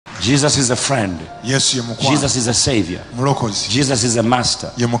Jesus is a friend. Jesus is a savior. Jesus is a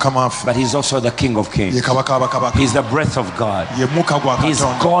master. But he's also the King of Kings. He's the breath of God. He's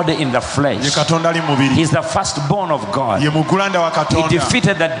God in the flesh. He's the firstborn of God. He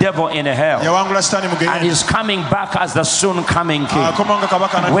defeated the devil in hell. And he's coming back as the soon coming King.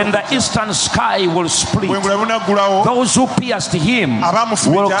 When the eastern sky will split, those who pierced him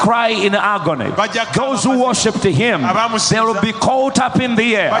will cry in agony. Those who worshipped him, they will be caught up in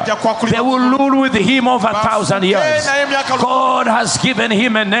the air. They will rule with him over 1,000 years. God has given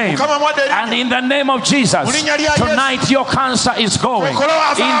him a name. And in the name of Jesus, tonight your cancer is going.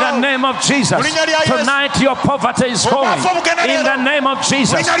 In the name of Jesus, tonight your poverty is going. In the name of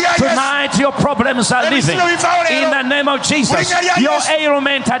Jesus, tonight your problems are leaving. In the name of Jesus, your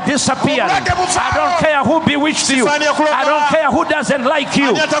ailment are disappearing. I don't care who bewitched you. I don't care who doesn't like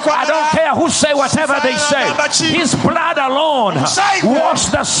you. I don't care who say whatever they say. His blood alone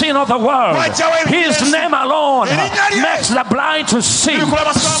washed the sin of the world. His name alone makes the blind to see,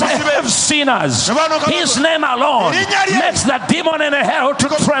 save sinners. His name alone makes the demon in hell to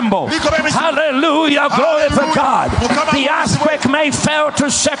tremble. Hallelujah, glory to God. The earthquake may fail to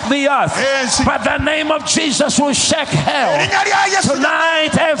shake the earth, but the name of Jesus will shake hell.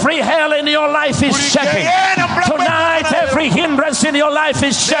 Tonight every hell in your life is shaking. Tonight every hindrance in your life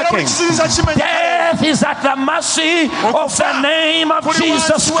is shaking. Death is at the mercy of the name of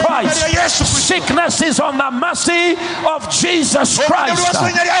Jesus Christ. Sickness is on the mercy of Jesus Christ.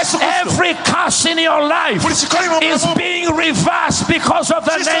 Every curse in your life is being reversed because of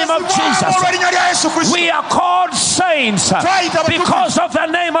the name of Jesus. We are called saints because of the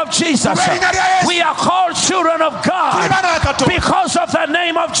name of Jesus. We are called children of God because of the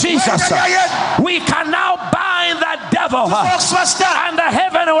name of Jesus. We can now bind the devil and the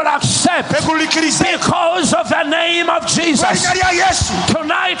heaven will accept because of the name of Jesus.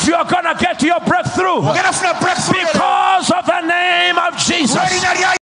 Tonight you are going to get your breakthrough because of the name of Jesus.